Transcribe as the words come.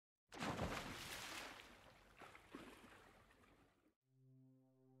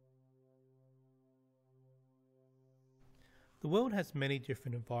The world has many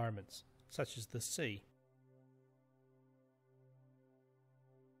different environments, such as the sea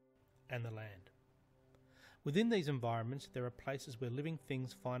and the land. Within these environments, there are places where living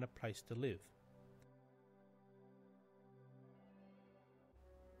things find a place to live.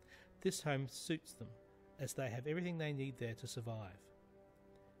 This home suits them, as they have everything they need there to survive.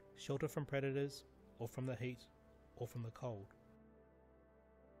 Shelter from predators, or from the heat, or from the cold.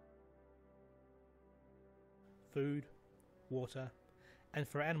 Food, water, and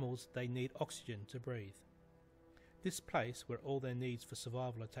for animals they need oxygen to breathe. This place, where all their needs for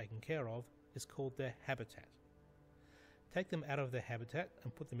survival are taken care of, is called their habitat. Take them out of their habitat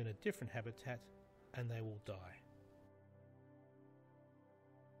and put them in a different habitat and they will die.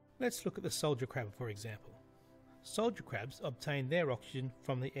 Let's look at the soldier crab for example. Soldier crabs obtain their oxygen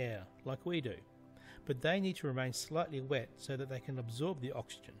from the air, like we do, but they need to remain slightly wet so that they can absorb the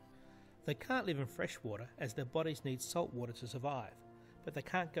oxygen. They can't live in fresh water as their bodies need salt water to survive, but they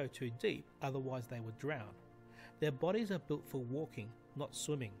can't go too deep, otherwise they would drown. Their bodies are built for walking, not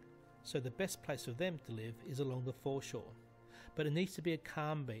swimming, so the best place for them to live is along the foreshore. But it needs to be a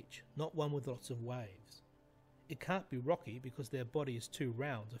calm beach, not one with lots of waves. It can't be rocky because their body is too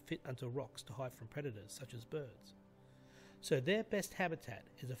round to fit under rocks to hide from predators such as birds. So their best habitat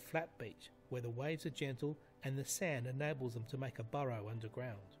is a flat beach where the waves are gentle and the sand enables them to make a burrow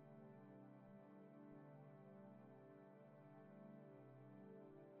underground.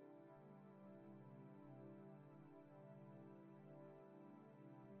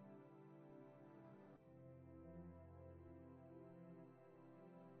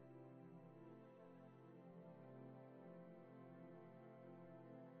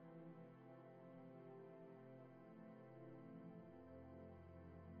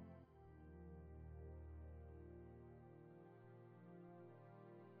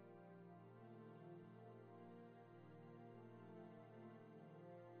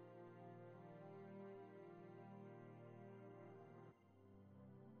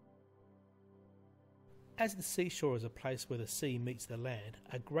 As the seashore is a place where the sea meets the land,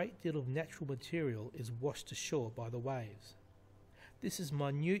 a great deal of natural material is washed ashore by the waves. This is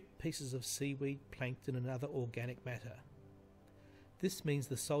minute pieces of seaweed, plankton and other organic matter. This means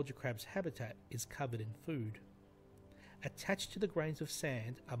the soldier crab's habitat is covered in food. Attached to the grains of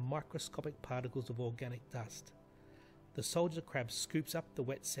sand are microscopic particles of organic dust. The soldier crab scoops up the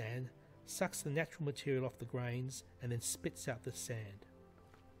wet sand, sucks the natural material off the grains and then spits out the sand.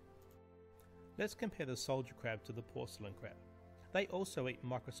 Let's compare the soldier crab to the porcelain crab. They also eat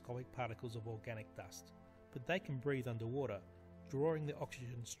microscopic particles of organic dust, but they can breathe underwater, drawing the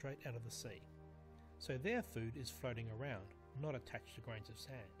oxygen straight out of the sea. So their food is floating around, not attached to grains of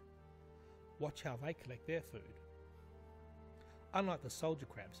sand. Watch how they collect their food. Unlike the soldier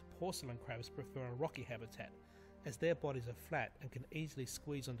crabs, porcelain crabs prefer a rocky habitat, as their bodies are flat and can easily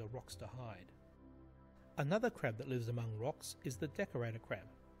squeeze under rocks to hide. Another crab that lives among rocks is the decorator crab.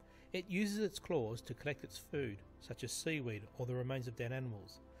 It uses its claws to collect its food, such as seaweed or the remains of dead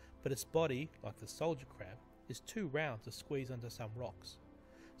animals, but its body, like the soldier crab, is too round to squeeze under some rocks.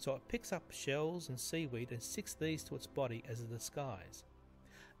 So it picks up shells and seaweed and sticks these to its body as a disguise.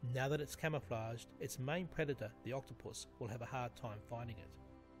 Now that it's camouflaged, its main predator, the octopus, will have a hard time finding it.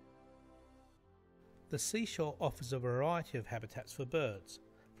 The seashore offers a variety of habitats for birds,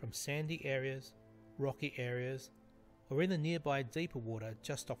 from sandy areas, rocky areas, or in the nearby deeper water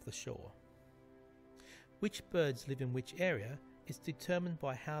just off the shore. Which birds live in which area is determined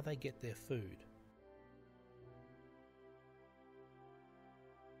by how they get their food.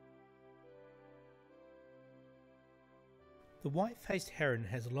 The white-faced heron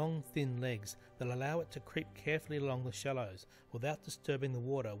has long, thin legs that allow it to creep carefully along the shallows without disturbing the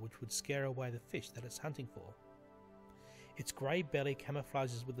water, which would scare away the fish that it's hunting for. Its grey belly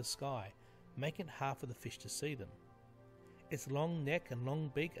camouflages with the sky, making it hard for the fish to see them. Its long neck and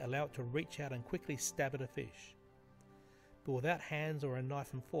long beak allow it to reach out and quickly stab at a fish. But without hands or a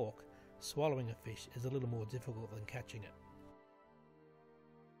knife and fork, swallowing a fish is a little more difficult than catching it.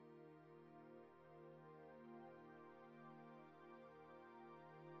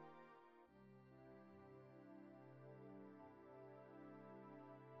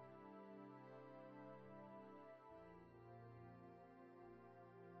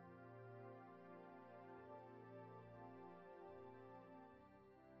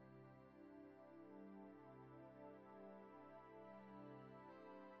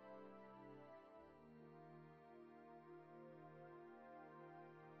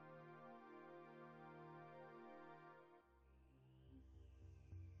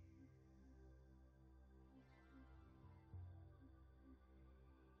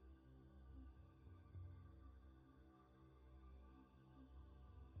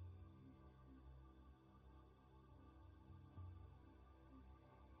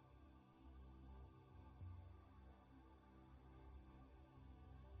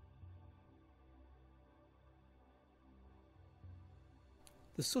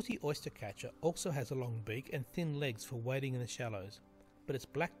 The sooty oyster catcher also has a long beak and thin legs for wading in the shallows, but its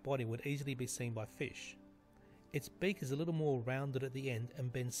black body would easily be seen by fish. Its beak is a little more rounded at the end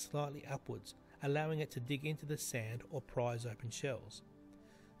and bends slightly upwards, allowing it to dig into the sand or prise open shells.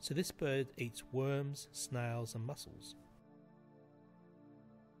 So this bird eats worms, snails and mussels.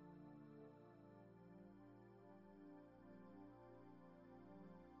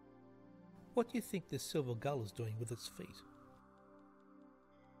 What do you think this silver gull is doing with its feet?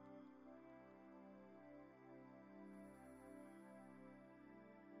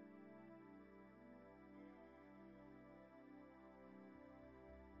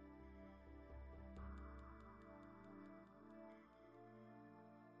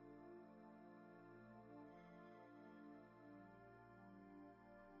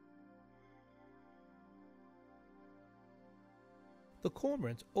 The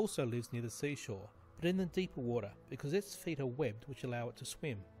cormorant also lives near the seashore, but in the deeper water because its feet are webbed which allow it to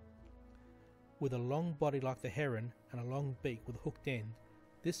swim. With a long body like the heron and a long beak with a hooked end,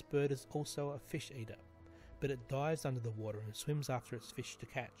 this bird is also a fish eater, but it dives under the water and swims after its fish to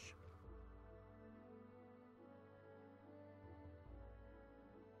catch.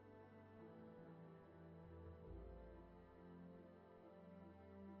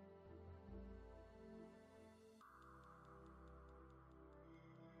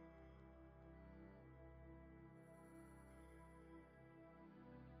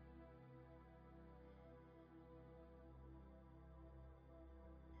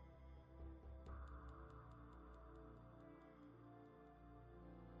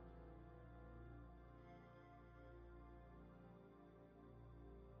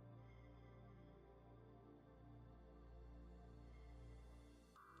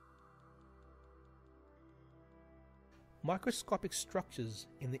 Microscopic structures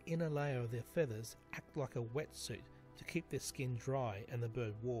in the inner layer of their feathers act like a wetsuit to keep their skin dry and the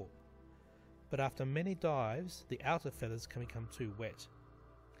bird warm. But after many dives, the outer feathers can become too wet.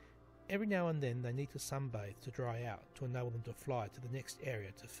 Every now and then they need to sunbathe to dry out to enable them to fly to the next area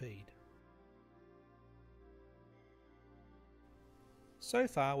to feed. So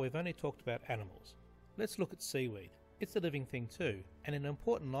far we've only talked about animals. Let's look at seaweed. It's a living thing too, and an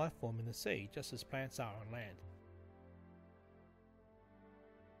important life form in the sea just as plants are on land.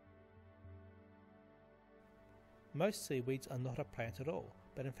 Most seaweeds are not a plant at all,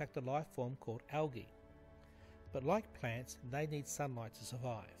 but in fact a life form called algae. But like plants, they need sunlight to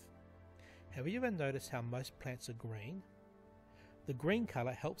survive. Have you ever noticed how most plants are green? The green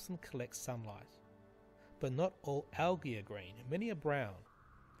colour helps them collect sunlight. But not all algae are green, many are brown.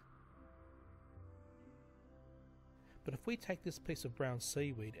 But if we take this piece of brown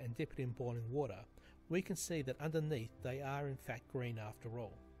seaweed and dip it in boiling water, we can see that underneath they are in fact green after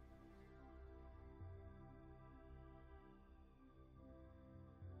all.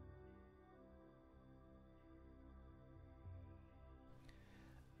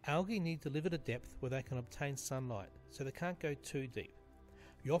 Algae need to live at a depth where they can obtain sunlight, so they can't go too deep.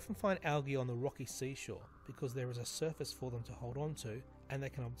 You often find algae on the rocky seashore because there is a surface for them to hold on to and they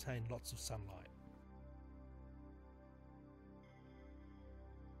can obtain lots of sunlight.